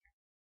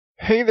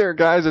Hey there,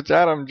 guys, it's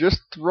Adam.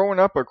 Just throwing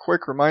up a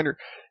quick reminder.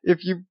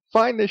 If you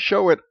find this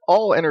show at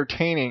all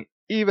entertaining,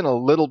 even a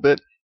little bit,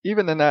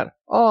 even in that,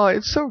 oh,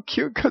 it's so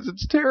cute because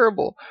it's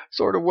terrible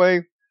sort of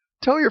way,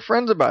 tell your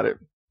friends about it.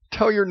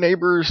 Tell your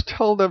neighbors,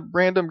 tell the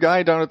random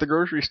guy down at the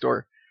grocery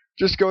store.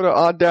 Just go to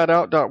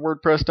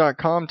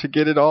odddadout.wordpress.com to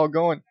get it all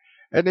going.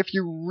 And if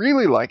you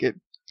really like it,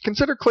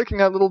 consider clicking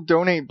that little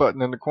donate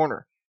button in the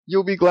corner.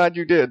 You'll be glad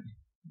you did.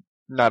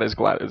 Not as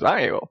glad as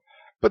I will.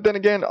 But then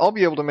again, I'll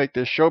be able to make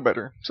this show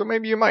better, so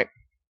maybe you might.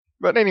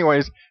 But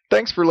anyways,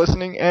 thanks for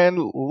listening, and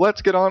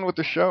let's get on with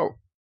the show.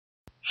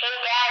 Hey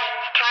Dad,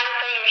 it's time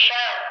for your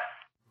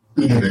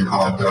show. Beginning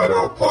Odd Dad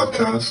Out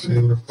podcast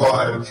in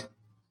 5,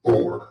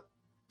 4,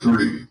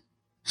 3,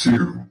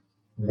 2,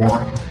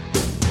 1.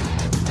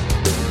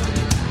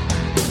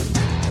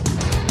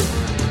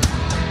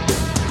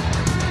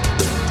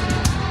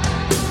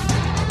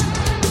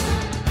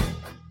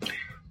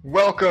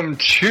 Welcome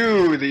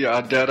to the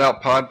Odd Dad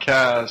Out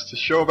podcast, a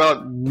show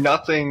about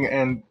nothing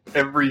and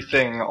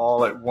everything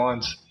all at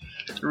once.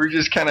 We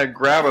just kind of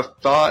grab a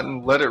thought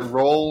and let it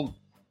roll,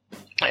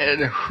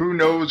 and who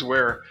knows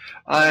where.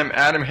 I'm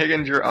Adam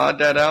Higgins, your Odd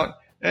Dad Out,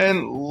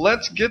 and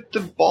let's get the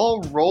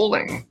ball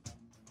rolling.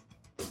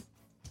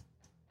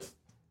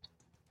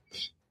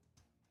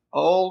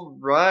 All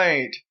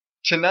right,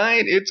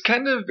 tonight it's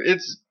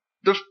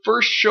the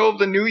first show of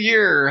the new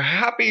year.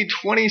 Happy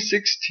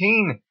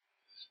 2016.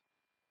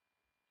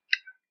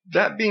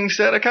 That being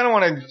said, I kind of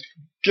want to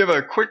give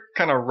a quick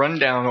kind of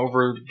rundown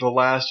over the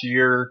last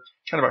year,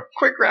 kind of a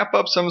quick wrap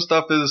up. Some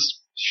stuff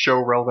is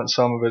show relevant,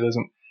 some of it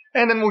isn't.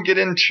 And then we'll get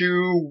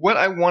into what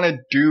I want to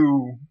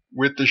do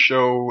with the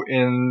show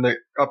in the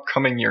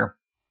upcoming year.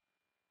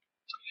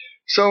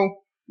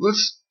 So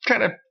let's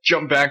kind of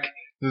jump back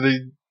to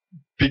the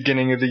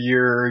beginning of the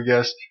year, I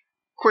guess.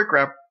 Quick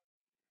wrap.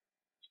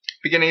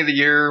 Beginning of the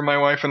year, my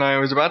wife and I,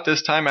 it was about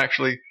this time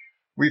actually,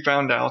 we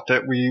found out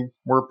that we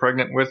were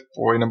pregnant with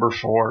boy number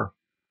 4.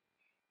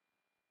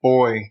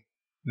 Boy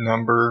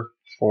number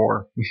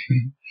 4.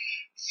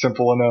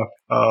 Simple enough.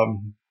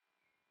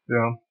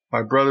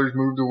 My brothers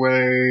moved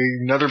away.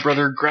 Another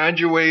brother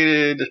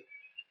graduated.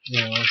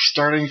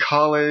 Starting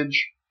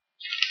college.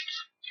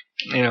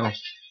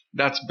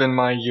 That's been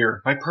my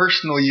year. My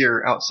personal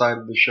year outside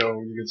of the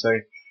show, you could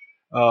say.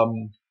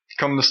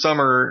 Come the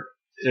summer,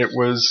 it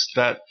was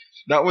that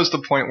was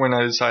the point when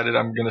I decided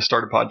I'm going to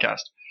start a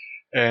podcast.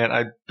 And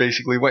I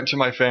basically went to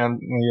my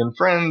family and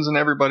friends and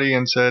everybody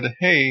and said,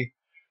 hey,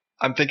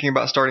 I'm thinking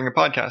about starting a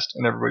podcast.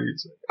 And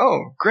everybody's like,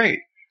 oh, great.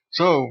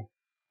 So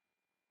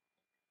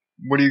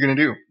what are you going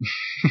to do?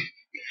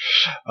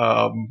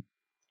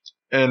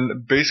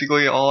 And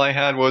basically all I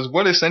had was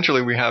what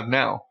essentially we have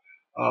now.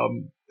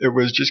 It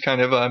was just kind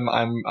of, I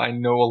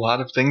know a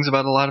lot of things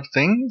about a lot of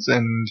things,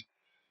 and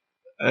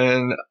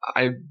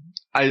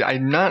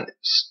I'm not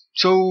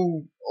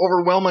so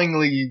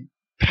overwhelmingly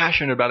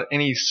passionate about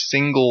any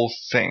single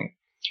thing.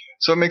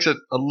 So it makes it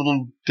a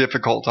little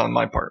difficult on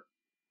my part.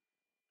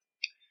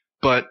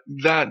 But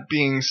that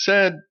being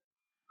said,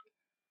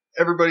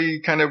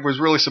 everybody kind of was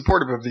really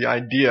supportive of the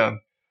idea.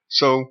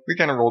 So we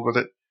kind of rolled with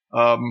it.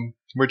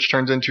 Which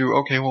turns into,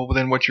 okay, well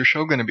then what's your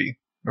show going to be?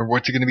 Or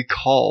what's it going to be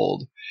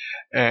called?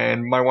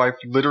 And my wife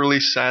literally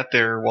sat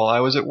there while I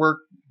was at work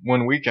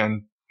one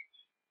weekend,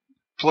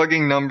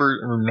 plugging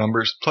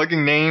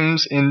plugging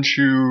names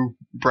into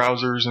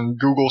browsers and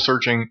Google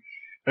searching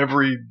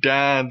every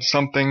dad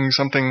something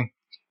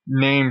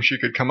name she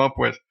could come up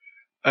with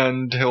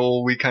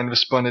until we kind of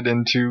spun it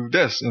into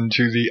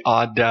the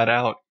Odd Dad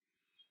Out.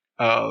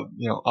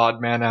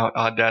 Odd Man Out,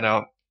 Odd Dad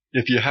Out.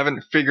 If you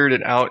haven't figured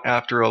it out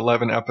after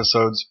 11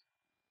 episodes,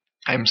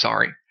 I'm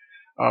sorry.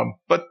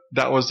 But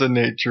that was the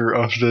nature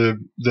of the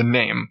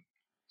name.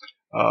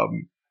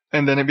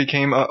 And then it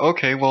became,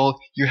 okay, well,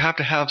 you have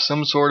to have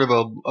some sort of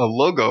a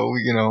logo,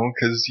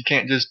 because you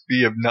can't just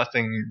be a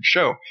nothing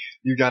show.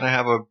 You gotta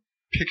have a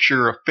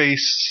picture, a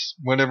face,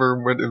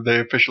 whatever they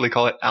officially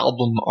call it,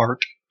 album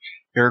art,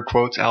 air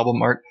quotes,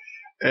 album art.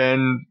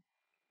 And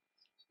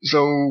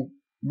so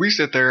we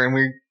sit there and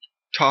we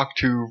talk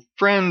to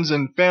friends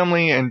and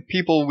family and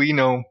people we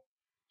know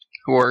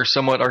who are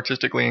somewhat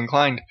artistically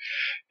inclined.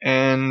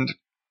 And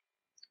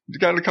we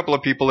got a couple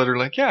of people that are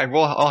like, yeah,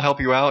 well, I'll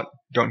help you out.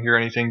 Don't hear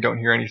anything.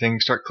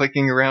 Start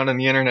clicking around on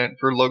the internet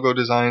for logo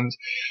designs.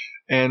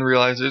 And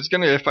realize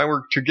if I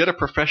were to get a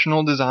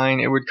professional design,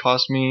 it would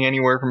cost me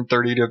anywhere from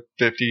 $30 to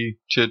 $50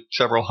 to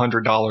several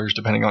 $100,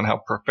 depending on how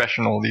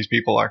professional these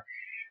people are.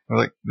 I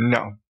was like,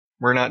 no,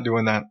 we're not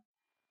doing that.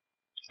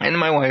 And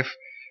my wife,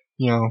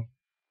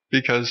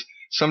 because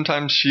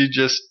sometimes she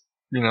just,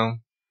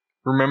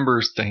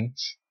 remembers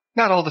things.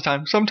 Not all the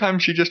time.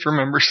 Sometimes she just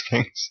remembers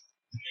things.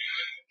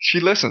 She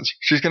listens.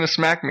 She's going to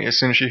smack me as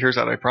soon as she hears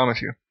that, I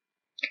promise you.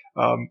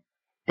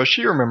 But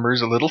she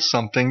remembers a little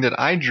something that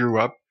I drew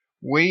up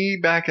way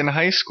back in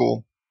high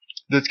school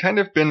that's kind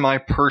of been my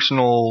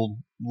personal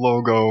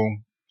logo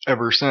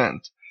ever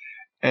since.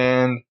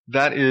 And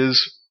that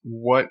is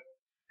what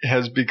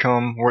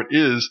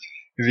is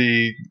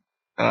the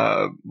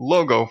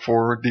logo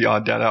for the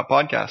Odd Dad Out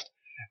podcast.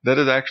 That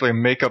is actually a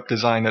makeup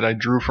design that I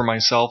drew for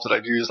myself that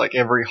I've used like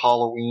every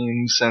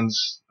Halloween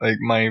since like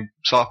my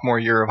sophomore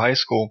year of high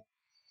school.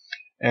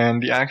 And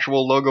the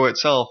actual logo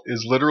itself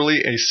is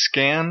literally a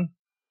scan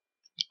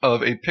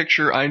of a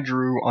picture I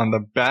drew on the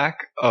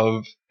back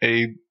of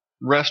a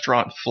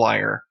restaurant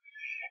flyer.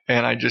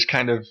 And I just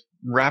kind of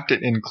wrapped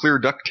it in clear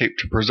duct tape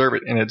to preserve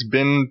it. And it's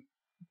been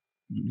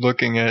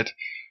looking at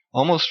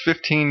almost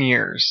 15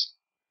 years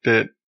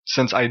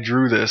since I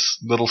drew this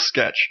little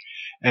sketch.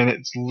 And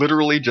it's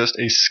literally just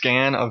a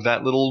scan of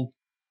that little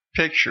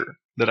picture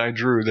that I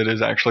drew that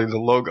is actually the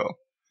logo.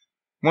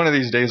 One of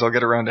these days I'll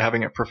get around to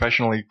having it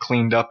professionally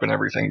cleaned up and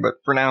everything, but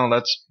for now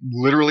that's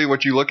literally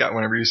what you look at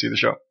whenever you see the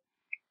show.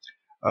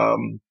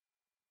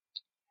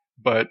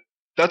 But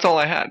that's all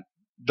I had.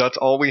 That's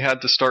all we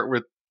had to start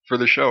with for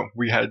the show.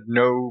 We had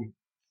no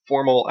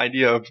formal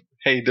idea of,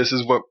 hey, this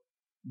is what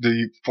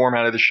the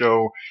format of the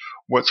show,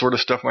 what sort of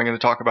stuff am I going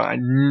to talk about?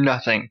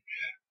 Nothing.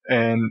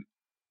 And,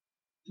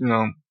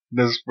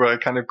 this is what I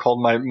kind of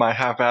called my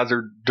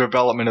haphazard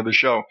development of the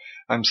show.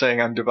 I'm saying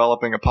I'm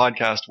developing a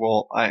podcast.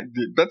 Well,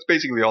 that's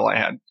basically all I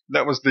had.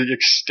 That was the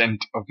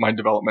extent of my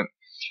development.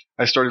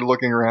 I started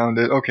looking around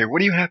at, okay, what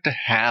do you have to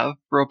have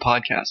for a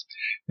podcast?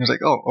 And I was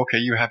like, oh, okay,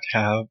 you have to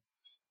have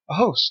a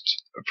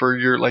host for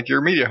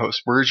your media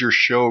host. Where's your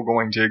show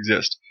going to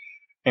exist?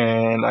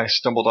 And I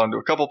stumbled onto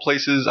a couple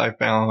places. I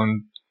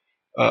found,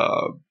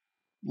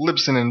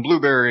 Libsyn and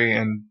Blueberry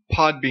and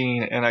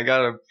Podbean, and I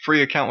got a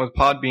free account with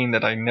Podbean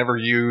that I never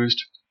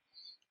used.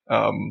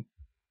 I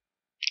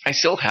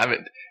still have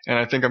it, and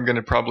I think I'm going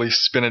to probably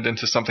spin it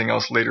into something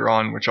else later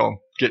on, which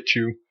I'll get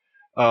to.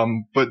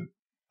 But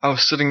I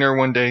was sitting there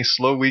one day,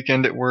 slow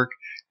weekend at work,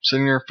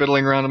 sitting there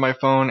fiddling around on my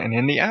phone, and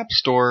in the App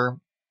Store,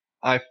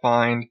 I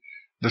find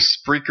the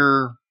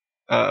Spreaker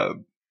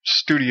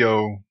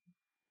Studio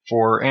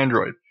for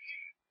Android.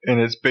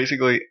 And it's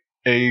basically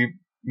a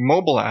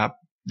mobile app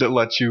that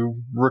lets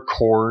you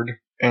record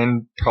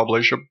and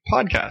publish a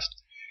podcast.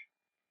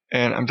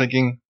 And I'm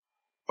thinking,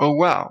 oh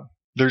wow,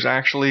 there's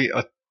actually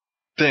a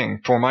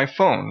thing for my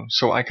phone.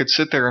 So I could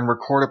sit there and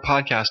record a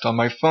podcast on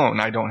my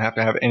phone. I don't have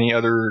to have any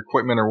other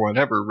equipment or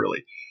whatever,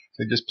 really.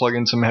 I just plug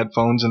in some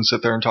headphones and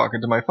sit there and talk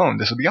into my phone.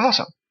 This would be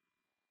awesome.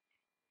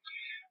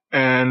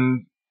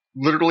 And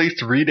literally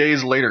 3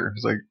 days later,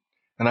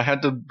 and I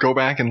had to go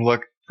back and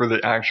look for the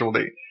actual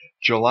date.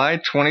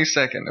 July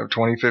 22nd of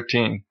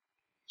 2015.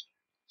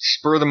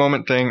 Spur of the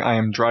moment thing, I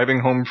am driving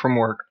home from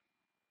work.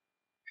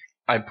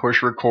 I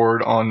push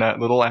record on that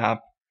little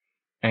app,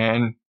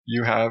 and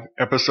you have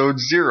episode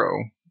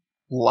 0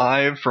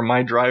 live from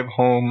my drive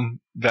home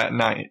that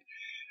night.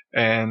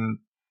 And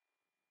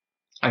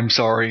I'm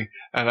sorry,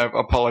 and I've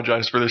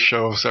apologized for this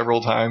show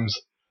several times,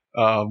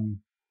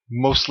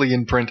 mostly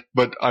in print,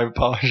 but I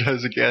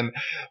apologize again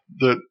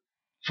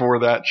for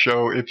that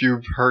show. If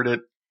you've heard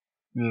it,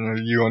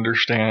 you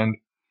understand.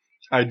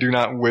 I do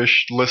not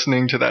wish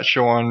listening to that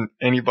show on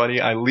anybody.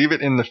 I leave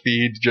it in the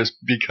feed just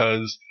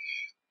because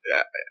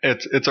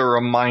it's a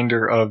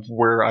reminder of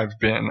where I've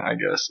been, I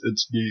guess.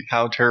 It's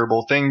how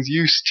terrible things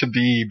used to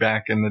be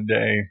back in the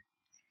day.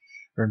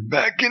 Or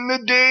back in the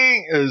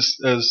day, as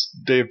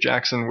Dave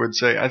Jackson would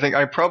say. I think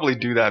I probably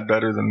do that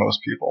better than most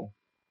people.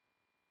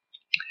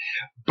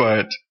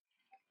 But,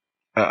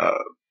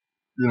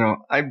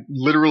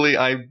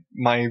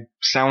 my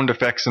sound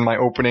effects and my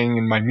opening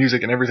and my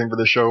music and everything for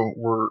the show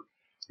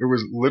it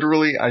was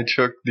literally, I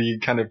took the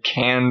kind of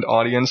canned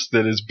audience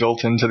that is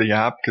built into the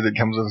app because it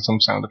comes with some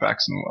sound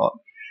effects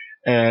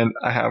and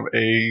I have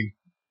a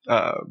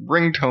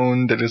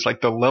ringtone that is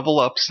like the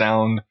level up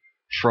sound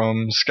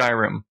from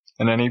Skyrim.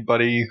 And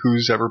anybody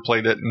who's ever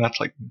played it, and that's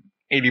like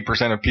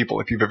 80% of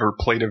people, if you've ever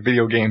played a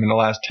video game in the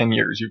last 10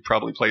 years, you've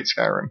probably played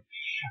Skyrim.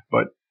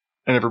 And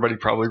everybody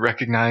probably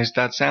recognized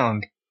that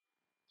sound.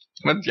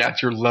 But yeah,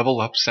 it's your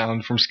level up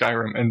sound from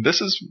Skyrim. And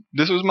this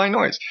was my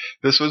noise.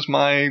 This was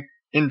my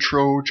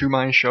intro to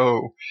my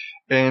show.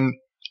 And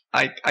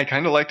I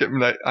kind of liked it,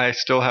 but I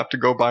still have to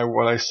go by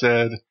what I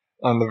said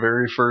on the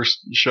very first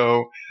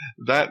show.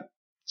 That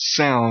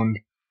sound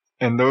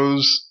and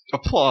those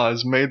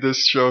applause made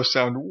this show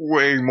sound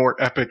way more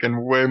epic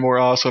and way more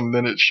awesome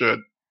than it should.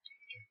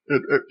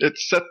 It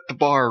set the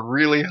bar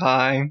really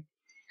high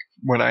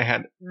when I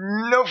had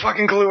no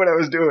fucking clue what I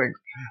was doing.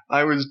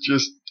 I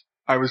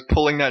was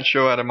pulling that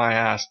show out of my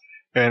ass.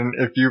 And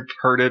if you've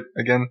heard it,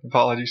 again,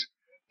 apologies,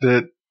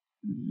 that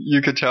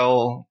you could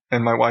tell,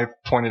 and my wife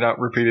pointed out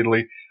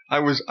repeatedly, I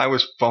was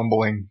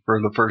fumbling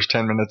for the first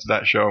 10 minutes of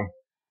that show.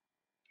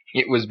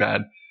 It was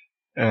bad.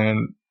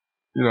 And,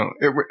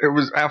 it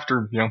was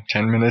after,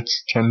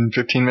 10,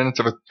 15 minutes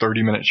of a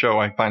 30-minute show,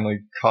 I finally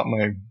caught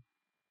my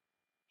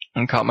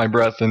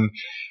breath and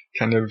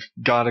kind of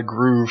got a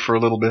groove for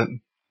a little bit,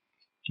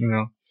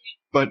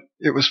 But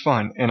it was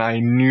fun, and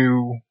I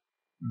knew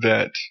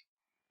that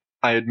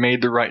I had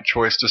made the right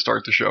choice to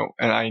start the show,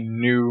 and I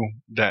knew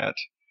that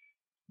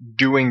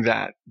doing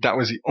that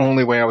was the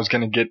only way I was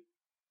going to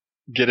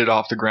get it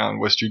off the ground,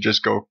 was to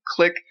just go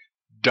click,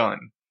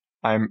 done.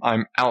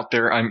 I'm out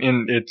there.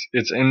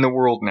 It's in the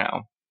world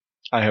now.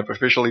 I have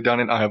officially done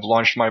it. I have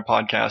launched my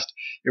podcast.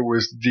 It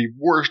was the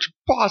worst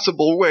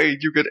possible way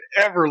you could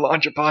ever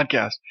launch a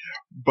podcast,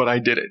 but I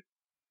did it.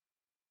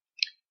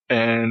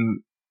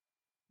 And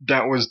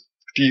that was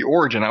the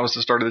origin. That was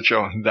the start of the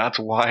show. That's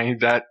why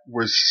that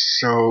was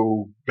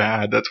so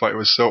bad. That's why it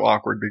was so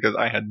awkward, because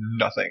I had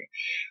nothing.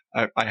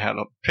 I had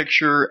a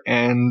picture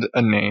and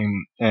a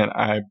name and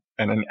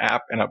an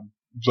app and a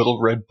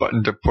little red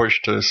button to push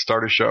to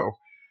start a show.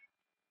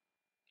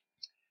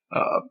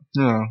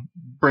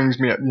 Brings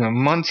me up,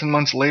 months and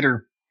months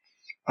later,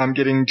 I'm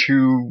getting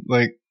to,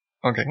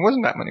 okay, it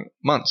wasn't that many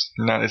months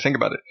now that I think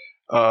about it.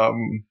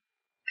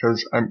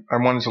 Cause I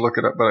wanted to look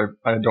it up, but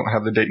I don't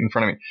have the date in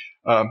front of me.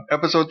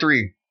 Episode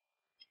 3,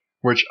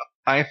 which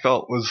I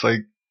felt was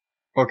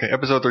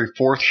episode 3,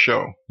 4th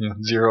show,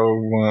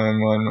 0,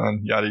 1, 1,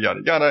 1, yada, yada,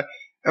 yada.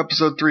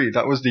 Episode 3,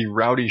 that was the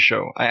Rowdy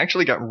show. I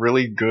actually got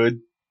really good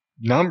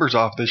numbers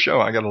off this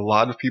show. I got a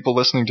lot of people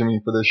listening to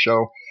me for this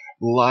show,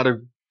 a lot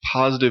of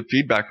positive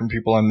feedback from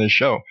people on this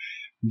show.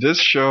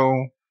 This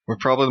show was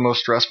probably the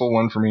most stressful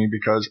one for me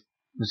because it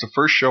was the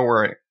first show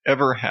where I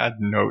ever had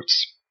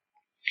notes.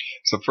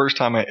 It's the first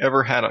time I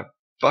ever had a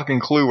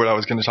fucking clue what I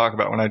was going to talk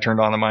about when I turned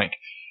on the mic.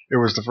 It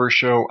was the first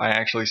show I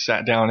actually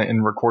sat down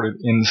and recorded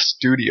in the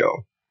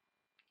studio.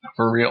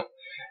 For real.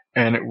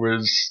 And it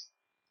was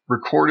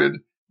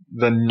recorded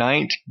the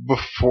night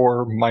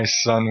before my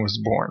son was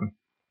born.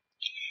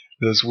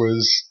 This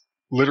was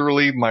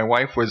literally, my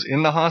wife was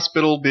in the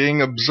hospital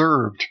being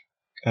observed.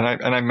 And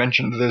I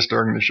mentioned this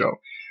during the show.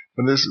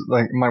 But this,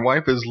 my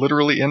wife is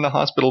literally in the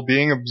hospital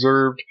being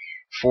observed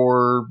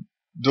for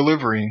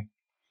delivery.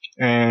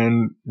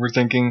 And we're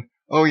thinking,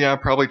 oh yeah,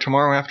 probably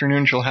tomorrow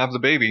afternoon she'll have the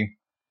baby.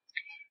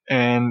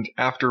 And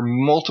after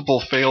multiple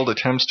failed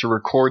attempts to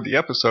record the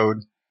episode,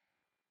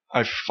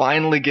 I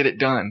finally get it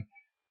done.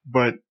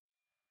 But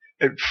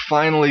it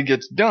finally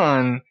gets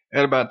done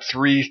at about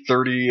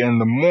 3:30 in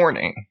the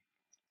morning.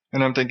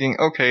 And I'm thinking,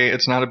 okay,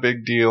 it's not a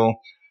big deal.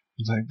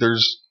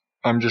 It's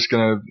I'm just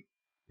gonna,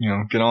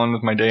 get on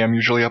with my day. I'm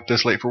usually up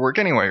this late for work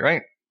anyway,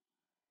 right?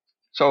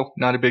 So,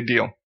 not a big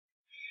deal.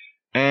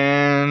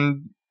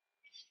 And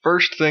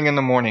first thing in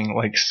the morning,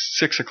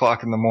 6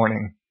 o'clock in the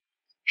morning,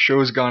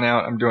 show's gone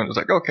out, I'm doing it.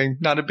 It's okay,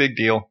 not a big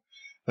deal.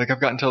 I've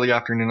got until the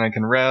afternoon I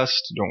can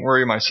rest. Don't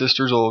worry, my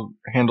sisters will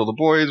handle the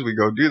boys. We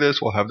go do this.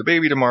 We'll have the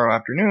baby tomorrow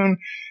afternoon.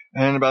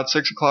 And about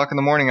 6 o'clock in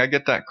the morning, I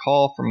get that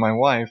call from my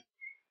wife.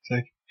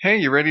 It's hey,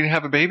 you ready to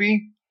have a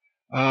baby?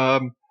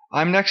 I'm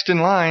next in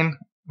line.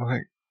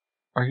 I'm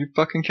are you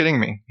fucking kidding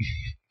me?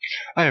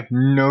 I have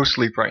no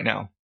sleep right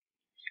now.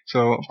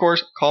 So, of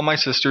course, call my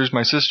sisters.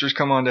 My sisters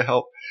come on to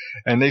help.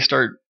 And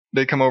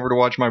they come over to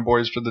watch my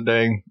boys for the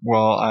day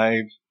while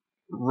I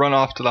run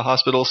off to the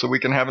hospital so we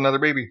can have another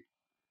baby.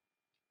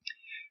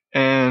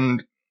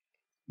 And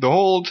the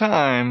whole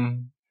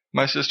time,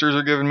 my sisters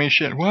are giving me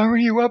shit. Why were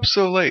you up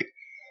so late?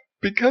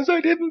 Because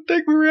I didn't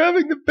think we were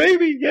having the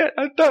baby yet.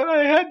 I thought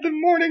I had the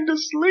morning to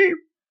sleep.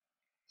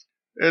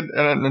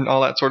 And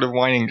all that sort of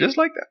whining, just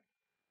like that.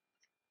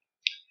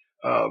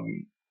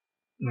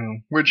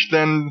 Which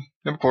then,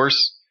 of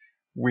course,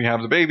 we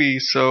have the baby,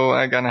 so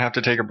I gotta have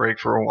to take a break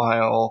for a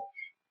while,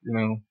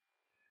 And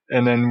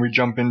then we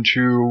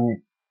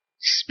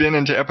spin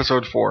into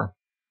episode 4.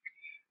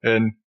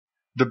 And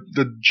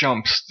the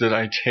jumps that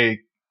I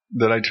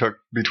took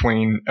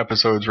between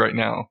episodes right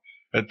now.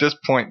 At this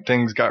point,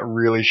 things got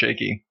really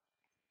shaky.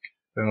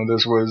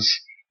 This was,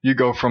 you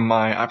go from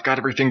I've got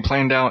everything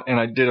planned out and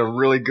I did a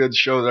really good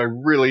show that I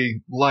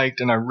really liked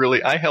and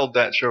I held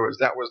that show as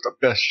that was the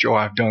best show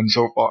I've done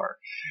so far.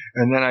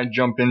 And then I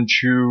jump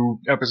into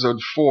episode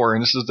 4,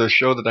 and this is the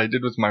show that I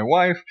did with my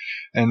wife,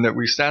 and that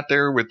we sat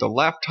there with the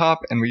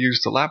laptop and we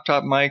used the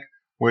laptop mic,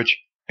 which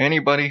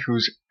anybody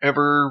who's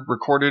ever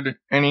recorded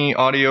any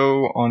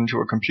audio onto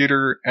a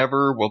computer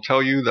ever will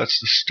tell you that's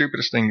the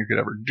stupidest thing you could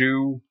ever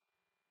do.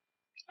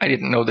 I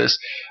didn't know this.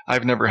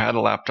 I've never had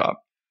a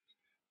laptop.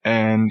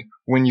 And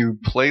when you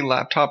play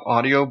laptop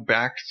audio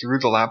back through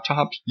the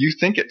laptop, you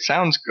think it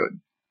sounds good.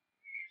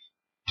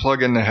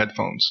 Plug in the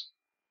headphones.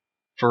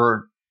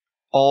 For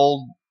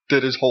all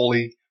that is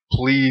holy,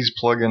 please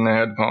plug in the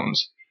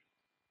headphones.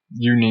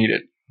 You need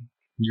it.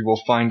 You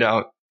will find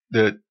out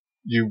that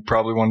you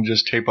probably want to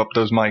just tape up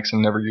those mics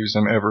and never use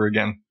them ever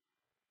again.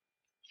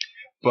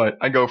 But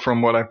I go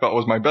from what I felt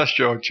was my best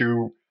show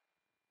to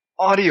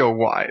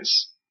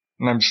audio-wise,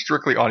 and I'm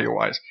strictly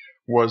audio-wise,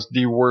 was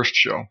the worst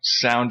show.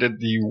 Sounded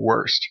the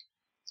worst.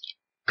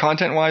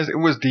 Content-wise, it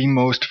was the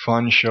most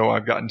fun show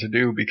I've gotten to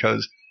do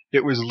because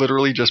it was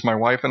literally just my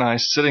wife and I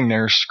sitting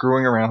there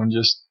screwing around,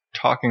 just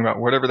talking about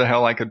whatever the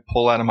hell I could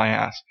pull out of my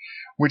ass,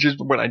 which is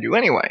what I do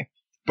anyway.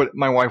 But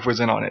my wife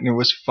was in on it, and it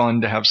was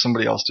fun to have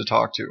somebody else to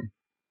talk to.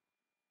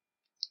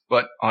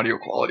 But audio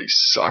quality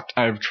sucked.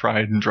 I've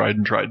tried and tried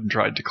and tried and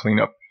tried to clean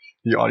up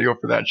the audio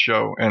for that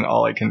show, and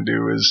all I can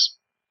do is,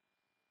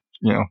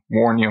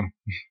 warn you.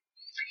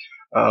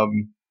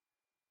 And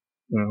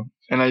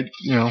I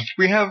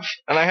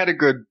had a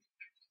good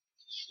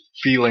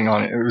feeling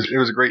on it. It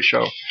was a great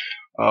show.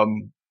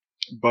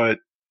 But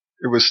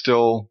it was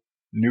still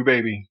new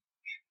baby.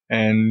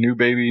 And new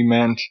baby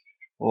meant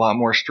a lot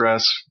more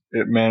stress.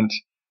 It meant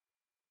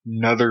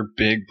another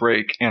big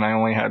break, and I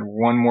only had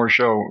one more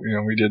show.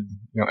 We did,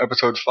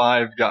 episode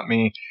 5 got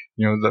me,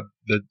 the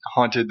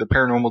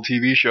paranormal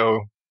TV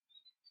show.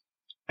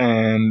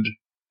 And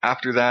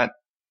after that,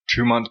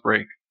 2-month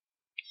break.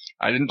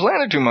 I didn't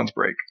plan a 2-month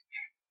break,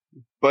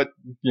 but,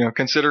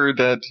 consider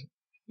that,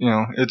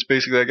 it's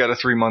basically, I got a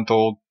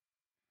 3-month-old.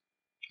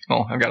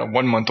 Well, I got a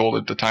 1-month-old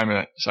at the time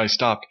that I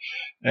stopped,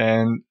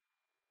 and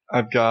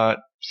I've got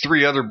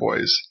 3 other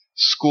boys.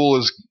 School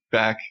is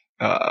back,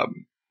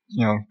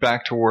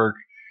 back to work.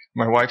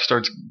 My wife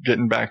starts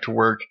getting back to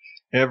work.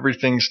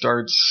 Everything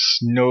starts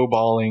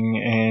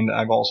snowballing, and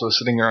I'm also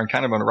sitting there on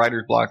kind of on a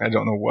writer's block. I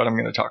don't know what I'm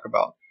going to talk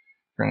about.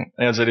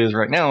 As it is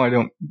right now, I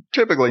don't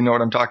typically know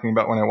what I'm talking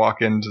about when I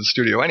walk into the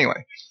studio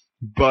anyway.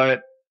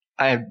 But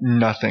I have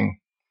nothing.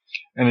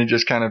 And it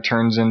just kind of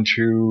turns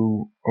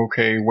into,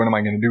 okay, what am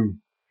I going to do?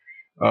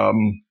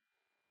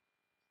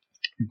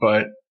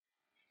 But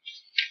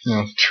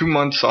 2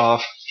 months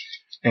off,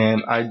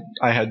 and I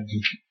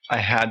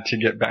had to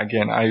get back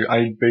in.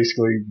 I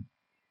basically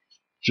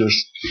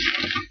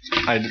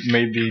I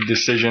made the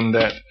decision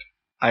that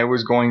I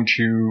was going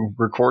to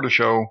record a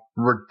show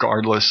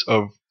regardless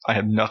of, I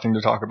have nothing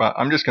to talk about.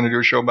 I'm just going to do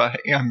a show about,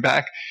 hey, I'm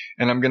back,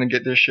 and I'm going to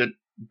get this shit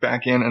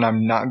back in, and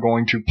I'm not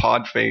going to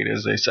pod fade,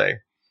 as they say.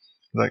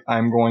 Like,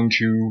 I'm going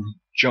to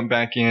jump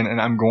back in, and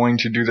I'm going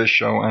to do this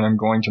show, and I'm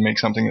going to make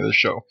something of this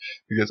show,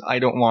 because I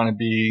don't want to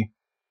be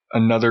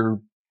another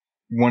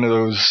one of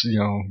those,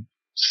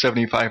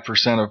 75%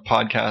 of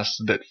podcasts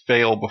that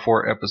fail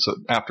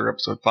after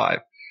episode 5,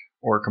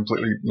 or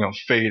completely,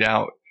 fade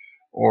out.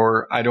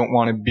 Or I don't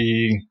want to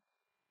be,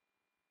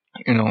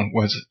 I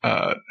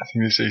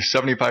think they say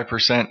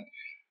 75%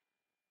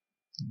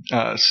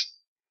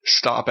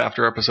 stop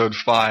after episode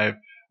 5,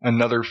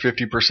 another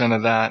 50%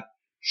 of that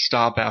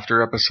stop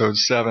after episode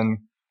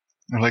 7,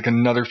 and like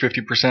another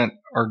 50%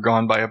 are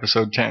gone by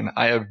episode 10.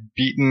 I have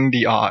beaten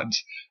the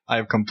odds. I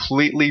have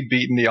completely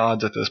beaten the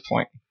odds at this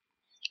point.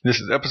 This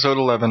is episode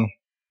 11.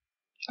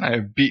 I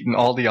have beaten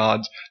all the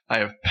odds. I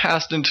have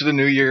passed into the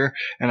new year,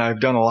 and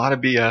I've done a lot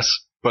of BS,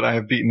 but I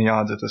have beaten the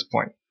odds at this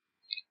point.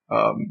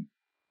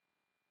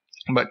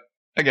 But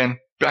again,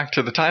 back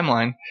to the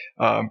timeline.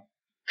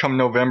 Come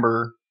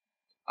November,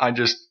 I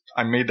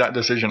made that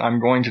decision. I'm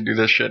going to do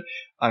this shit.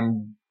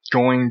 I'm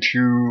going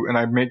to, and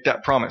I make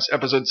that promise.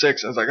 Episode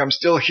 6, I was like, I'm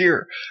still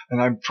here,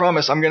 and I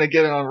promise I'm going to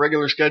get it on a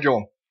regular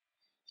schedule.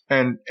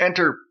 And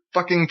enter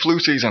fucking flu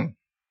season.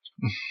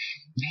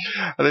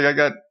 I think I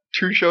got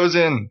 2 shows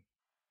in,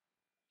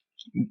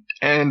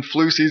 and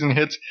flu season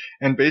hits,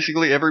 and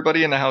basically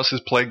everybody in the house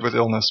is plagued with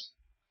illness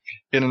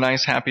in a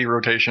nice happy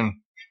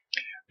rotation,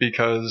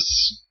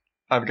 because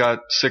I've got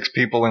 6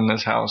 people in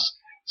this house.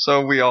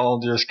 So we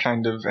all just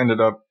kind of ended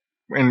up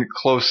in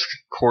close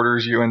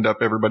quarters.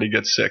 Everybody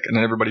gets sick, and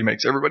then everybody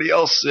makes everybody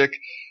else sick.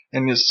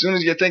 And as soon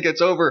as you think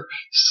it's over,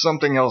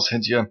 something else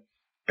hits you.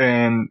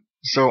 And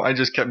so I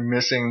just kept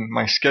missing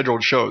my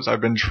scheduled shows. I've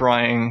been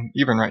trying,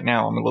 even right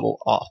now, I'm a little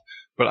off,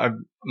 but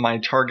my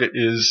target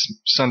is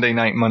Sunday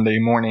night, Monday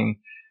morning,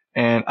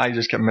 and I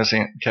just kept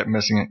missing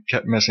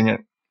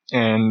it,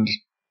 and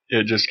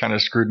it just kind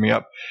of screwed me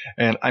up.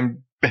 And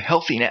I'm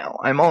healthy now.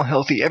 I'm all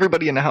healthy.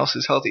 Everybody in the house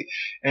is healthy,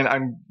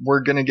 and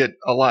we're gonna get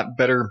a lot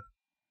better,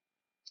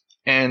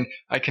 and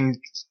I can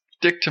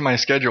stick to my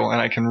schedule,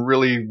 and I can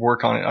really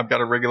work on it. I've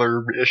got a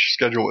regular-ish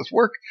schedule with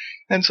work,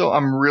 and so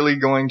I'm really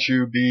going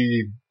to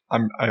be,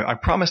 I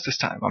promise this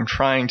time, I'm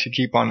trying to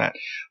keep on that.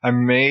 I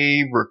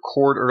may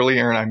record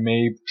earlier, and I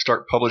may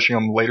start publishing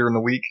them later in the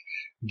week,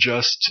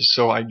 just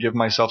so I give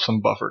myself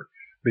some buffer.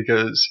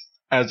 Because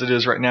as it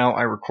is right now,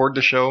 I record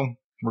the show,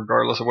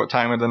 regardless of what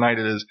time of the night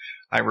it is.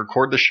 I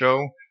record the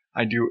show,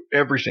 I do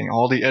everything,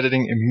 all the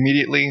editing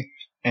immediately,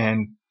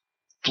 and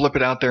flip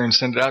it out there and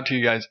send it out to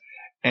you guys.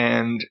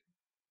 And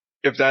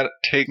if that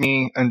take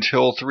me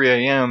until 3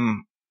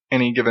 a.m.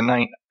 any given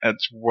night,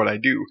 that's what I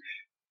do.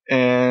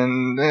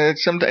 And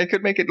it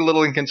could make it a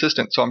little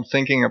inconsistent. So I'm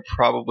thinking of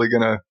probably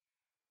going to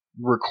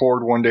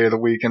record one day of the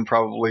week and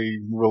probably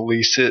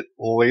release it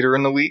later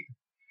in the week,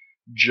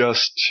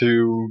 just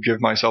to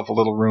give myself a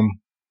little room.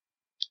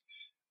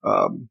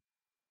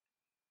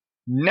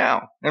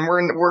 Now, and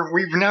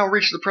we've now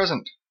reached the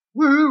present.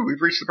 Woohoo!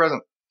 We've reached the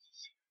present.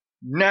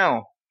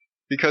 Now,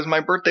 because my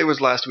birthday was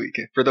last week,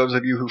 for those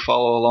of you who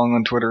follow along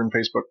on Twitter and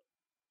Facebook,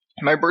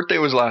 my birthday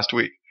was last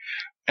week.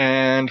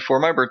 And for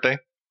my birthday,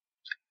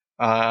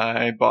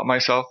 I bought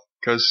myself,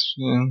 because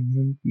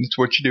it's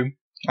what you do.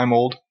 I'm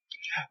old.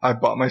 I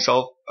bought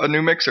myself a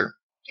new mixer.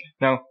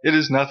 Now, it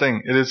is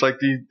nothing. It is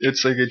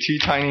it's like a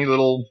teeny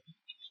little,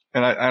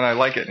 and I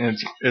like it, and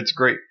it's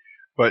great.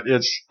 But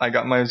I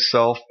got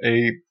myself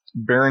a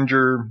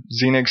Behringer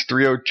Xenix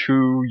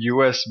 302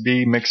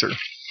 USB mixer.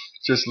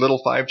 It's just a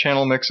little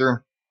 5-channel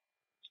mixer.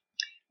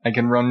 I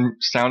can run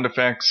sound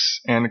effects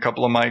and a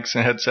couple of mics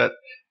and headset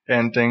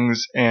and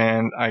things,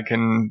 and I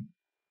can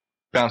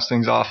bounce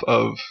things off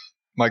of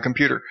my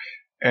computer.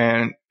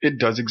 And it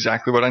does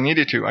exactly what I need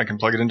it to. I can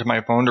plug it into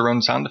my phone to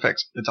run sound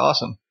effects. It's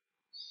awesome.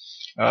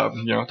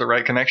 With the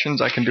right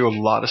connections, I can do a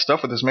lot of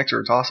stuff with this mixer.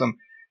 It's awesome.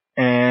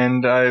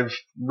 And I've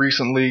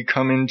recently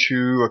come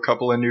into a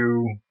couple of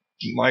new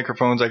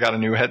microphones. I got a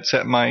new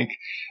headset mic.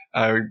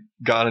 I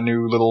got a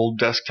new little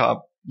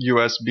desktop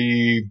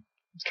USB.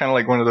 It's kind of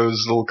like one of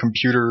those little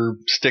computer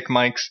stick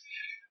mics,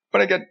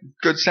 but I get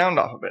good sound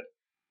off of it.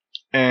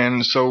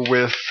 And so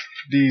with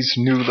these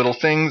new little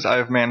things,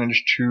 I've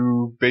managed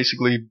to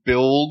basically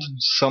build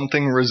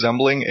something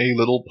resembling a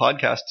little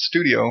podcast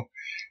studio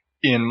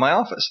in my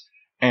office.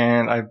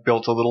 And I've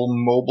built a little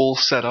mobile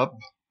setup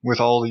with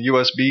all the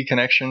USB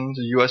connections,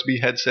 a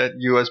USB headset,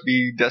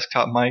 USB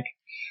desktop mic.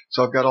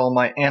 So I've got all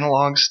my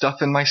analog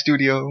stuff in my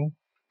studio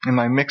and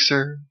my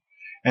mixer,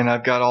 and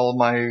I've got all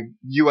my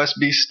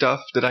USB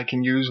stuff that I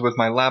can use with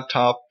my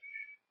laptop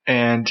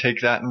and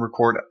take that and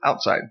record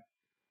outside.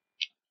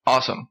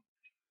 Awesome.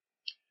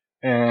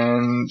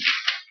 And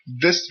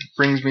this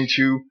brings me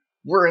to,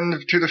 we're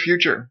into the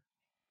future.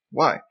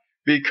 Why?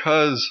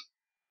 Because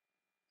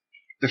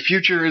the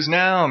future is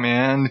now,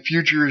 man. The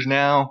future is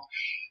now,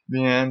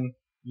 man.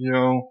 I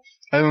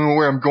don't know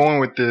where I'm going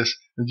with this.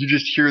 You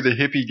just hear the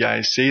hippie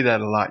guys say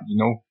that a lot,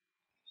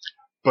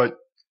 But,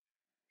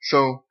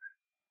 so,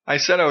 I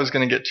said I was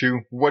going to get to,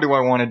 what do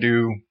I want to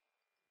do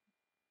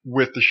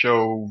with the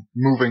show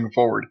moving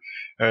forward?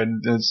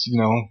 And it's,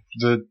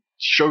 the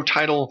show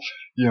title,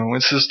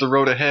 it's just the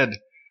road ahead.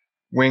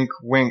 Wink,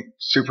 wink,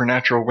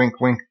 supernatural,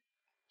 wink, wink.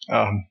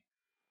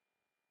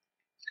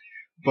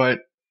 But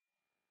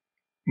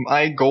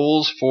my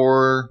goals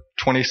for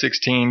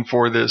 2016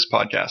 for this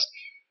podcast,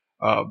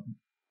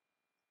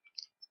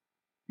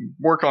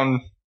 work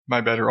on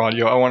my better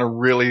audio. I want to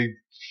really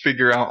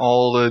figure out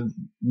all the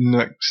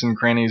nooks and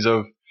crannies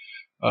of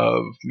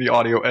the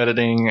audio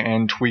editing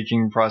and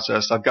tweaking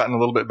process. I've gotten a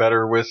little bit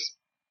better with,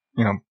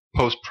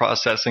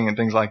 post-processing and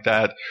things like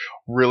that.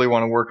 Really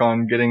want to work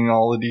on getting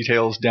all the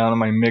details down in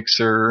my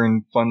mixer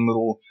and fun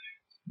little,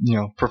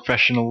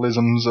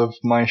 professionalisms of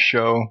my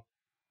show.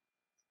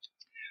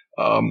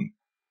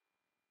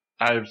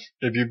 If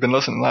you've been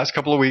listening the last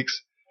couple of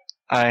weeks,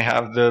 I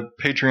have the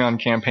Patreon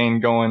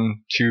campaign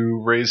going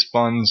to raise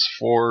funds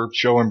for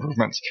show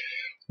improvements,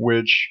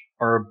 which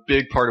are a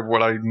big part of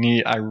what I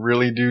need. I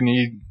really do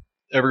need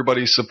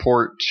everybody's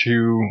support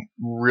to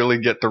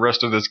really get the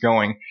rest of this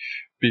going,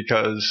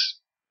 because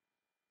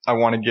I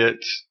want to get,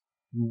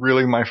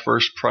 really my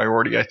first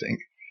priority, I think,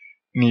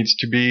 needs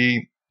to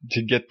be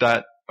to get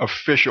that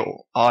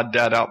official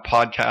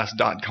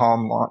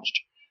OddDadOutPodcast.com launched.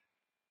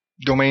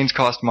 Domains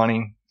cost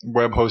money.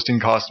 Web hosting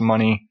costs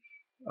money.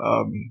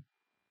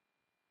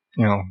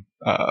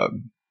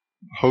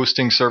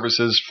 Hosting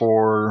services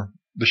for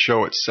the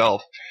show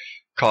itself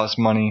cost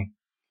money.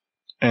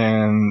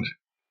 And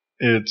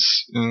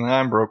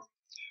I'm broke.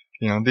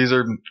 These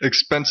are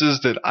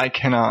expenses that I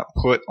cannot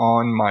put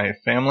on my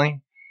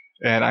family,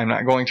 and I'm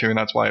not going to, and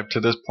that's why up to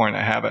this point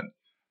I haven't.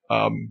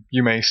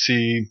 You may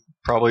see,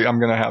 probably I'm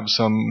going to have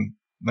some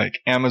like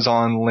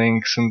Amazon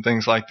links and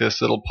things like this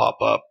that'll pop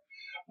up.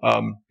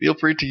 Feel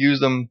free to use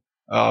them.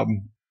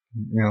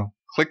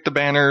 Click the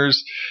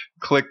banners,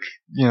 click,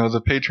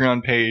 the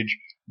Patreon page,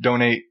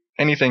 donate,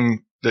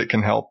 anything that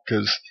can help,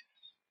 because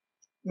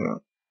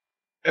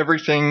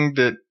everything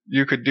that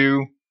you could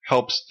do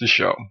helps the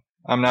show.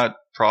 I'm not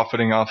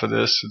profiting off of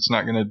this. It's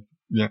not going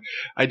to,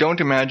 I don't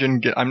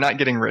imagine, I'm not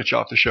getting rich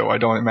off the show. I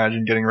don't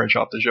imagine getting rich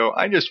off the show.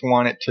 I just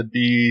want it to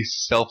be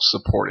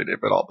self-supported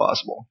if at all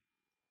possible.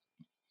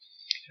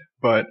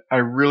 But I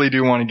really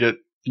do want to get,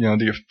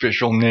 the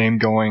official name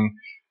going,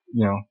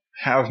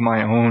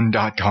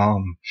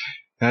 havemyown.com.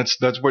 That's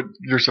what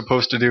you're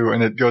supposed to do.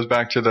 And it goes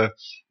back to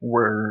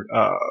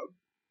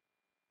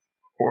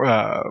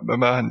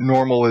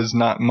normal is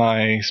not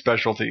my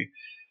specialty.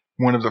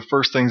 One of the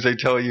first things they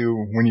tell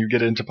you when you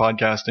get into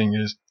podcasting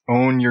is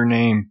own your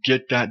name.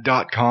 Get that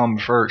 .com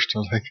first. I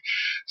was like,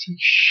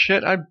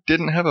 shit, I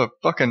didn't have a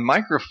fucking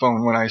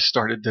microphone when I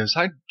started this.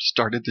 I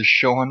started this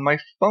show on my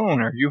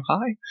phone. Are you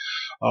high?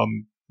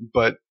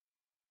 But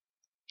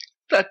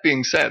that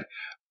being said,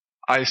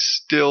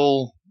 it's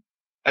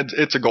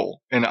a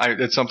goal, and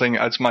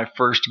it's my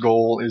first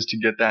goal is to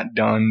get that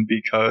done,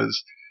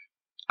 because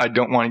I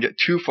don't want to get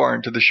too far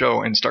into the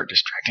show and start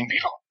distracting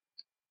people.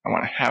 I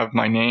want to have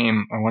my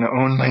name. I want to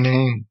own my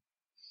name.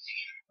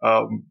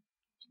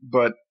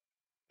 But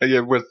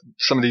with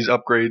some of these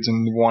upgrades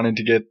and wanting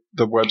to get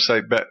the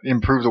website,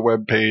 improve the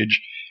web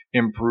page,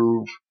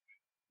 improve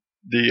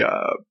the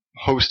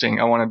hosting,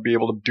 I want to be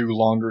able to do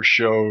longer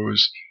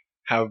shows,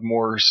 have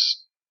more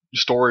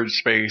storage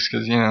space,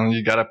 because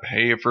you got to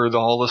pay for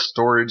all the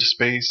storage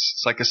space.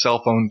 It's like a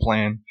cell phone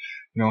plan.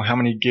 How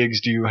many gigs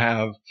do you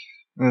have?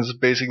 And this is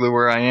basically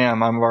where I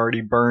am. I'm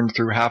already burned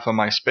through half of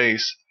my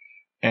space,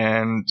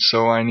 and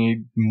so I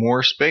need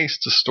more space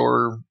to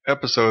store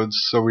episodes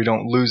so we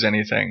don't lose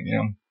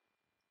anything.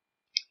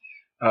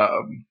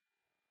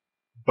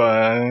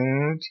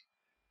 But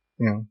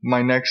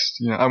my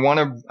next, I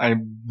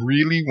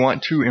really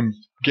want to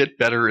get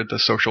better at the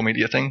social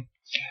media thing.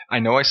 I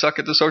know I suck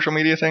at the social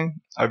media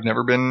thing. I've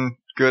never been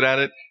good at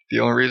it.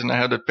 The only reason I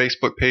had a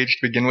Facebook page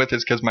to begin with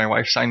is because my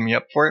wife signed me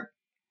up for it.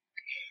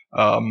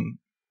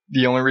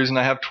 The only reason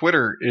I have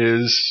Twitter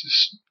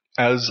is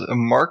as a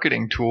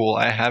marketing tool.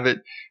 I have it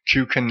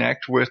to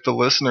connect with the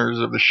listeners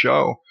of the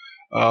show.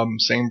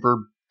 Same for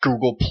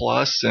Google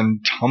Plus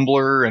and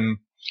Tumblr, and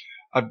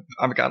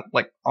I've got,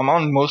 like, I'm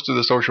on most of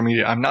the social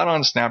media. I'm not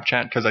on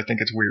Snapchat because I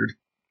think it's weird,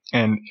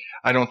 and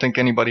I don't think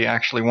anybody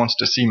actually wants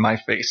to see my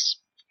face.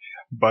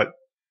 But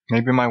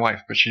maybe my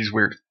wife, but she's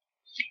weird.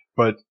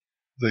 But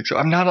so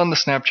I'm not on the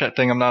Snapchat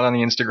thing. I'm not on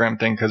the Instagram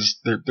thing because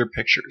they're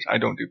pictures. I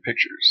don't do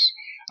pictures.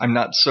 I'm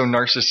not so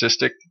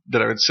narcissistic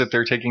that I would sit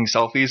there taking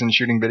selfies and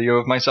shooting video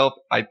of myself.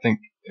 I think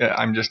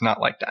I'm just not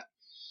like that.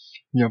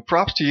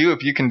 Props to you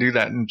if you can do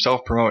that and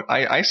self-promote.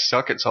 I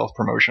suck at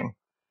self-promotion.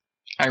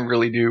 I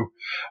really do.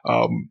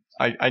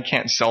 I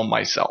can't sell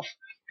myself.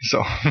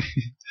 So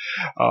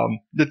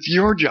it's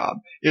your job.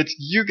 It's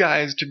you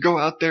guys to go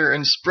out there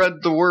and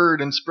spread the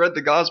word and spread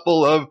the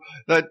gospel of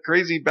that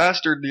crazy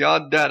bastard, the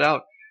odd dad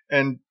out,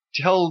 and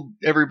tell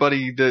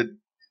everybody that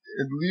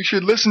you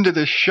should listen to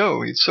this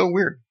show. It's so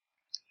weird.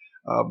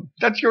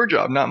 That's your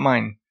job, not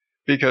mine,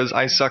 because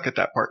I suck at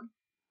that part.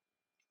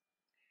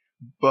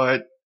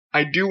 But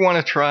I do want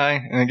to try,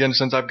 and again,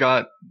 since I've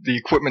got the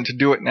equipment to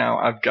do it now,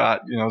 I've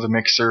got, the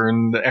mixer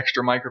and the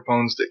extra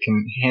microphones that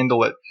can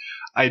handle it.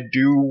 I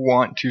do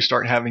want to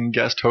start having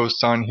guest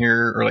hosts on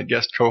here, or like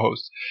guest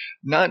co-hosts.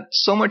 Not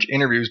so much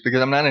interviews,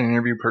 because I'm not an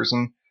interview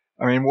person.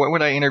 I mean, what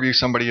would I interview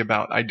somebody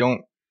about? I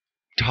don't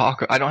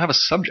have a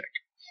subject.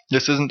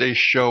 This isn't a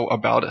show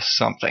about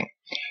something.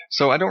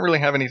 So I don't really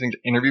have anything to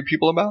interview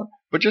people about,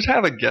 but just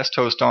have a guest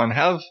host on,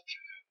 have,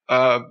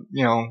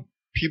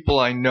 people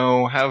I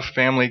know, have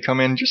family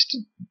come in just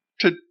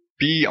to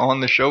be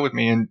on the show with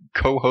me and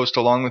co-host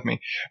along with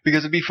me, because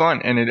it'd be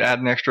fun and it'd add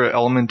an extra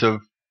element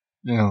of,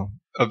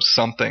 of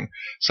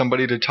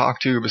somebody to talk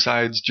to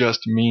besides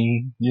just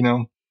me,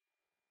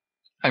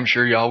 I'm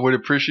sure y'all would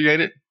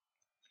appreciate it.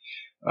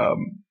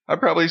 I'd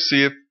probably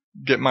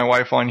get my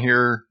wife on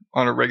here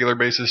on a regular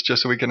basis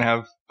just so we can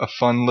have a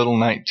fun little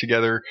night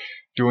together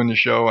doing the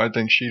show. I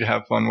think she'd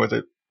have fun with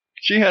it.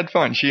 She had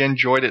fun. She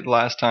enjoyed it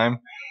last time.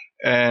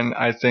 And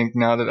I think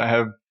now that I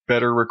have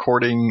better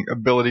recording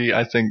ability,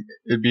 I think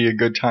it'd be a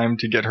good time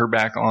to get her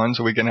back on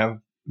so we can have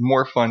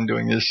more fun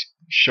doing this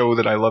show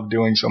that I love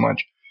doing so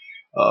much.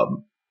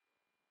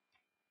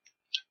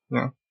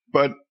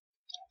 But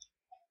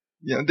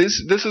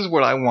this is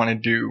what I want to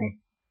do.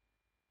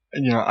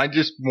 I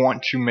just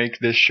want to make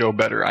this show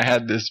better. I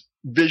had this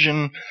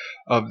vision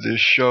of this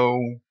show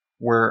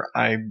where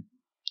I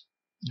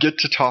get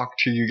to talk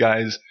to you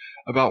guys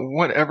about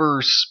whatever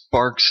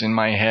sparks in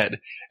my head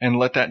and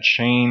let that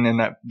chain and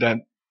that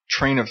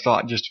train of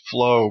thought just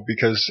flow,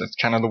 because that's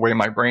kind of the way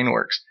my brain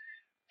works.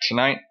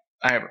 Tonight,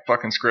 I have a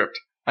fucking script.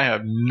 I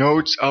have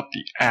notes up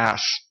the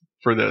ass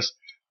for this.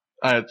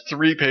 I had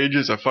 3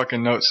 pages of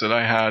fucking notes that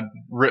I had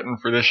written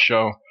for this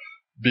show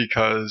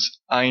because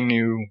I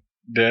knew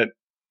that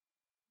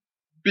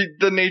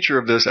the nature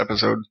of this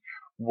episode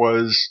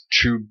was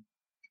to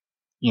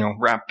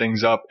wrap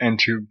things up and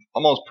to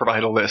almost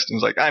provide a list. And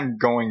it's like, I'm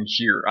going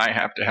here. I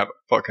have to have a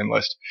fucking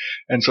list.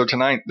 And so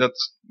tonight, I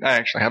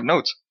actually have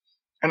notes.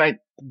 And I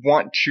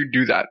want to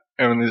do that.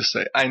 And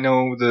I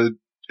know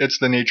it's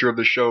the nature of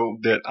the show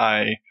that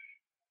I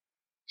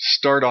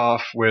start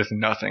off with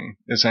nothing,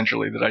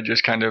 essentially. That I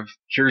just kind of,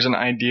 here's an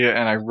idea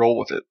and I roll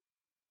with it.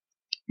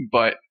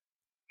 But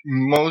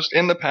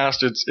in the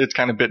past, it's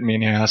kind of bitten me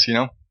in the ass,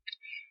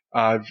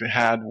 I've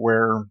had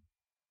where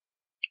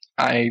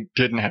I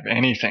didn't have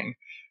anything.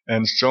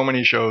 And so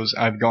many shows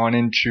I've gone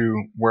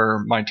into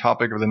where my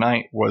topic of the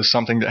night was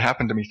something that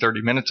happened to me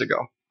 30 minutes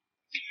ago.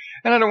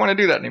 And I don't want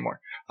to do that anymore.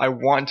 I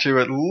want to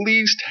at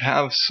least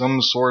have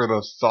some sort of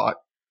a thought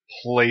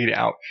played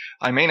out.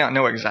 I may not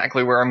know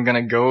exactly where I'm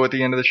going to go at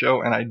the end of the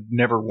show, and I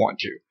never want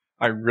to.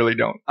 I really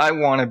don't. I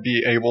want to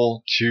be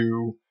able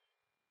to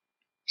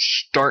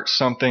start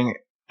something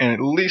and at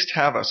least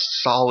have I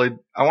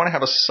want to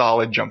have a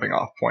solid jumping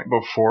off point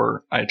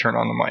before I turn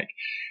on the mic.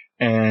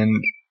 And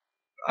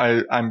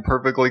I'm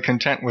perfectly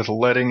content with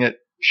letting it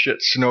shit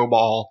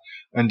snowball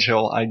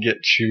until I get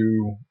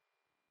to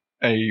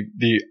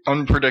the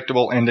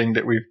unpredictable ending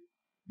that we've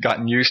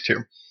gotten used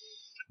to.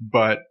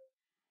 But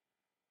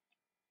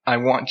I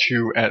want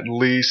to at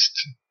least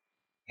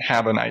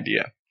have an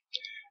idea.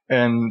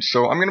 And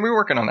so I'm going to be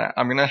working on that.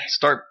 I'm going to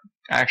start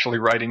actually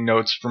writing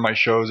notes for my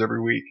shows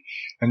every week.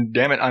 And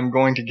damn it, I'm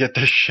going to get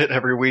this shit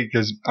every week,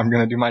 because I'm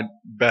going to do my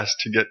best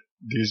to get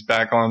these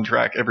back on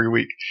track every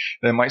week.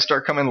 They might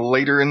start coming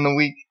later in the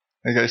week,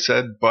 like I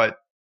said, but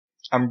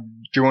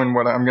I'm going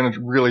to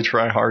really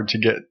try hard to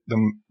get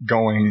them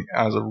going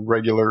as a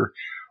regular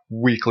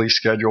weekly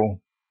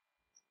schedule.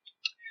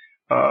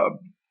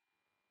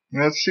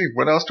 Let's see,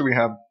 what else do we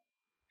have?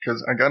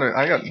 Because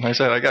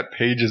I got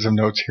pages of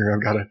notes here.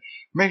 I've got to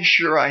make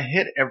sure I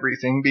hit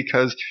everything,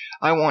 because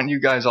I want you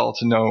guys all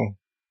to know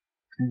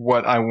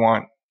what I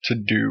want to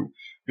do,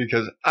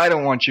 because I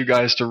don't want you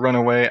guys to run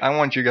away. I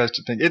want you guys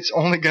to think it's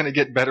only going to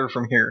get better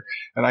from here.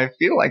 And I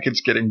feel like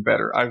it's getting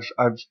better. I've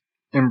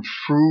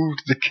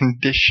improved the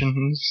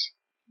conditions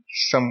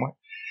somewhat.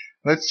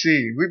 Let's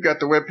see. We've got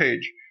the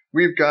webpage.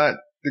 We've got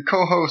the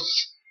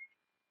co-hosts.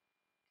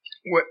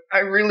 What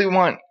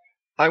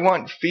I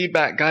want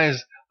feedback,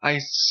 guys. I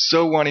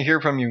so want to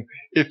hear from you.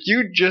 If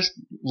you just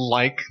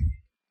like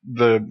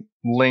the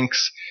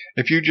links,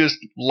 if you just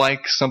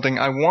like something,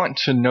 I want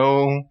to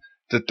know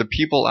that the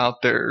people out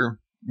there,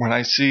 when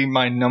I see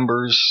my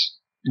numbers,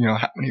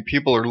 how many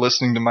people are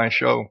listening to my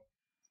show,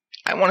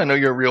 I want to know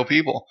you're real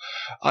people.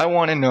 I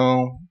want to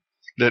know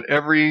that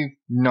every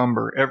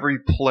number, every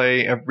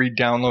play, every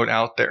download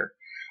out there,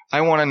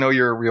 I want to know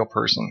you're a real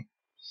person.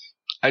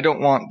 I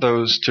don't want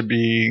those to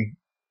be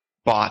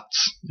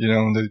bots.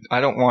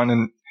 I don't want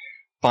to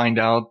find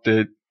out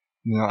that,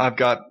 I've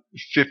got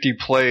 50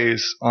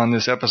 plays on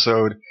this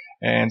episode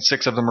and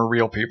 6 of them are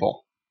real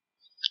people.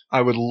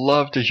 I would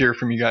love to hear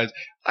from you guys.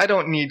 I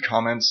don't need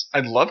comments.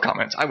 I'd love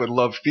comments. I would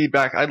love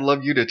feedback. I'd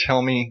love you to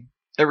tell me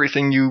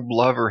everything you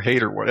love or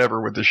hate or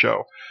whatever with the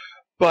show.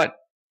 But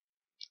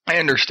I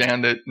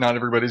understand that not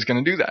everybody's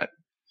going to do that.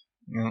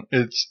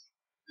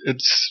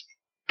 It's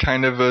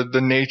kind of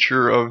the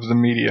nature of the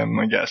medium,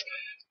 I guess,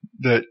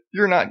 that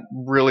you're not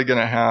really going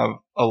to have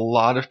a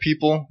lot of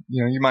people.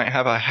 You might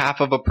have a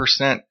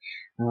 0.5%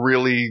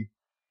 really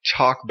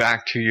talk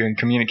back to you and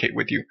communicate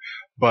with you.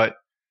 But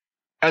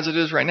as it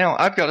is right now,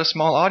 I've got a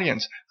small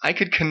audience. I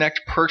could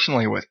connect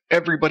personally with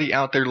everybody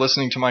out there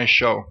listening to my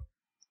show.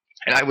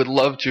 And I would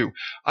love to.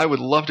 I would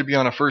love to be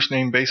on a first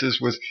name basis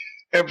with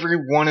every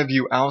one of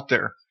you out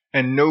there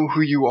and know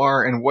who you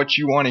are and what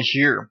you want to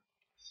hear.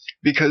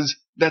 Because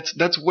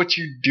that's what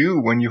you do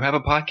when you have a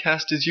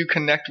podcast, is you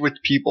connect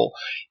with people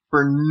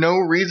for no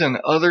reason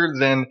other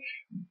than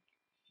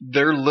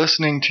they're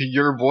listening to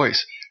your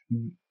voice.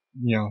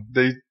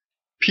 The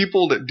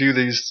people that do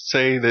these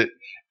say that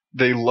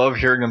they love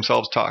hearing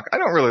themselves talk. I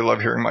don't really love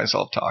hearing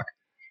myself talk.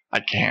 I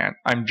can't.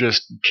 I'm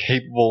just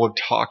capable of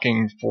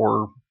talking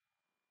for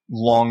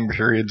long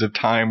periods of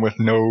time with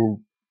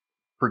no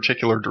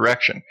particular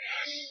direction.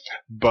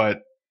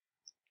 But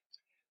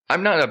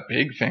I'm not a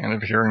big fan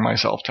of hearing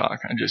myself talk.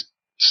 I just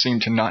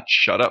seem to not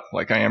shut up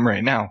like I am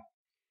right now.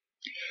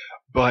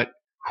 But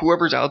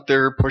whoever's out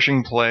there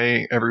pushing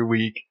play every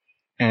week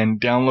and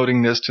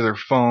downloading this to their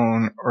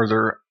phone or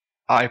their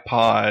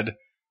iPod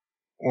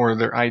or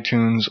their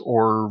iTunes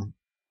or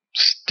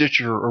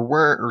Stitcher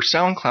or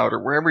SoundCloud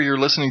or wherever you're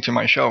listening to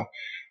my show,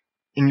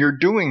 and you're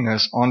doing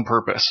this on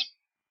purpose.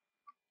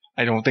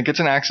 I don't think it's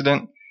an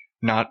accident.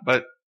 Not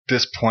at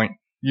this point.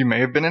 You may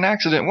have been an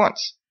accident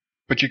once,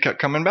 but you kept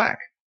coming back.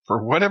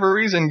 For whatever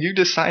reason, you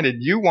decided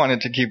you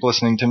wanted to keep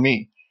listening to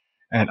me.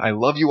 And I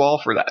love you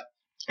all for that.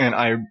 And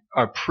I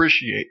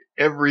appreciate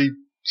every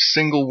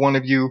single one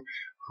of you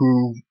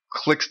who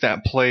clicks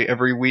that play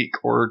every week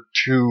or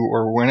two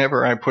or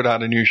whenever I put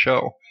out a new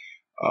show.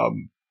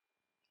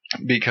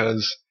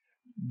 Because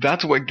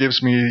that's what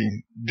gives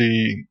me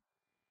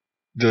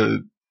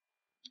the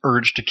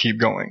urge to keep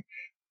going.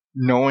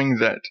 Knowing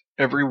that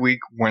every week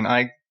when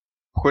I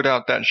put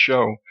out that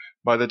show,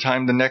 by the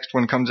time the next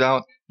one comes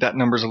out, that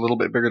number's a little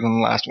bit bigger than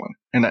the last one.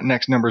 And that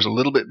next number's a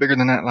little bit bigger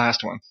than that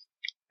last one.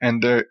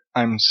 And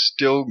I'm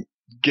still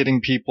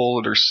getting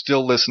people that are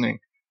still listening.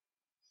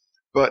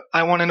 But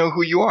I want to know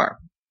who you are.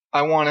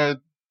 I want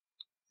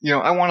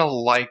to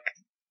like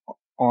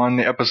on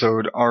the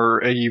episode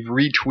or a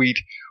retweet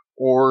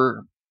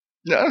or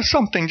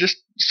something just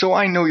so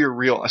I know you're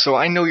real. So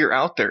I know you're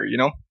out there,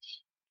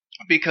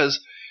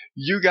 because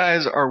you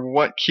guys are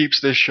what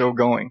keeps this show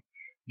going.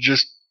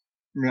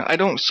 I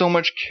don't so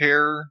much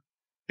care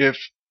if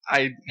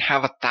I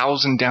have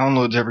 1,000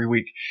 downloads every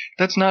week.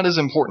 That's not as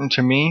important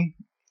to me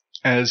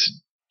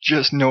as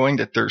just knowing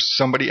that there's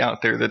somebody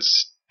out there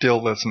that's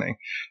still listening.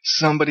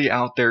 Somebody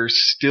out there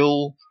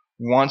still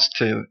wants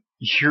to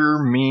hear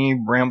me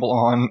ramble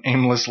on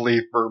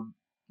aimlessly for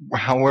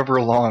however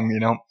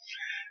long,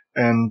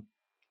 And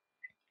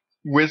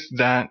with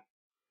that,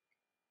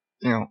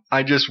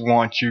 I just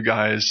want you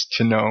guys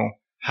to know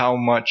how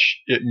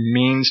much it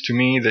means to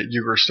me that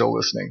you are still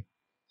listening,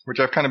 which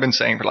I've kind of been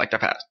saying for like the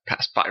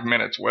past 5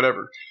 minutes,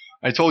 whatever.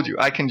 I told you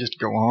I can just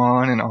go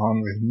on and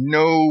on with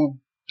no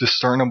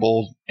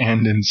discernible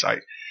end in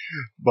sight.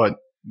 But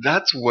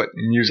that's what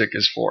music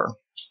is for.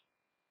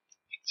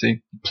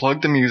 See,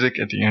 plug the music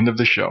at the end of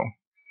the show.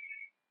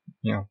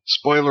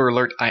 Spoiler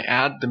alert, I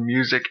add the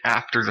music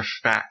after the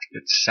fact.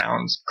 It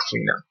sounds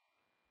cleaner.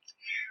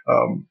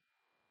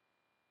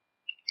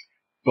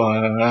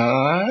 But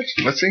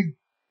let's see.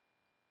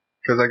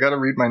 Because I gotta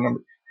read my number.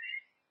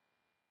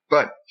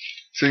 But,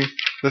 see,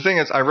 the thing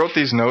is, I wrote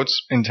these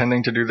notes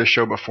intending to do this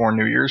show before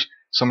New Year's,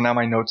 so now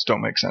my notes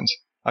don't make sense.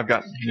 I've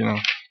got,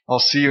 I'll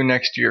see you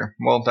next year.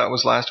 Well, that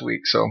was last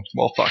week, so,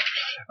 well, fuck.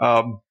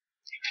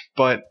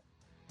 But,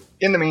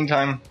 in the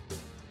meantime,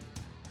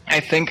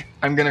 I think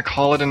I'm gonna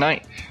call it a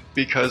night,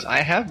 because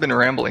I have been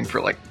rambling for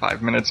like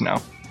 5 minutes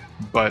now,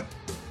 but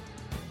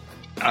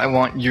I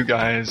want you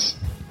guys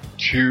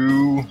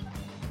to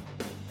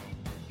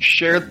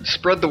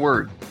spread the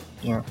word,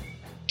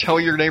 Tell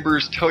your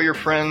neighbors, tell your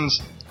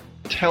friends,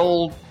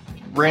 tell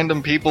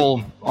random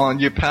people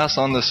you pass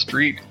on the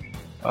street.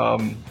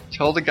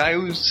 Tell the guy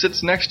who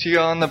sits next to you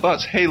on the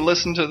bus, hey,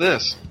 listen to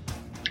this.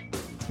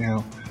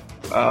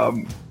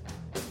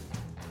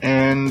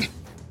 And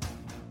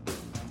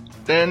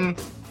then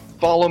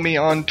follow me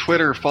on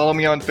Twitter, follow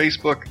me on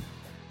Facebook.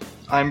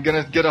 I'm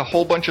going to get a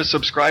whole bunch of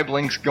subscribe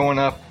links going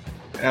up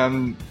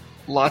and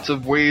lots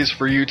of ways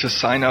for you to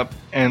sign up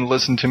and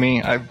listen to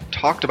me. I've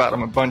talked about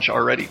them a bunch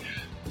already.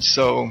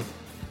 So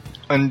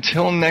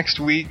until next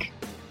week,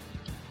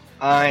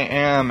 I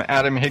am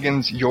Adam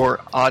Higgins, your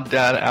Odd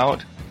Dad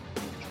out.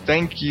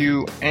 Thank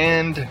you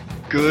and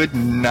good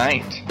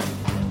night.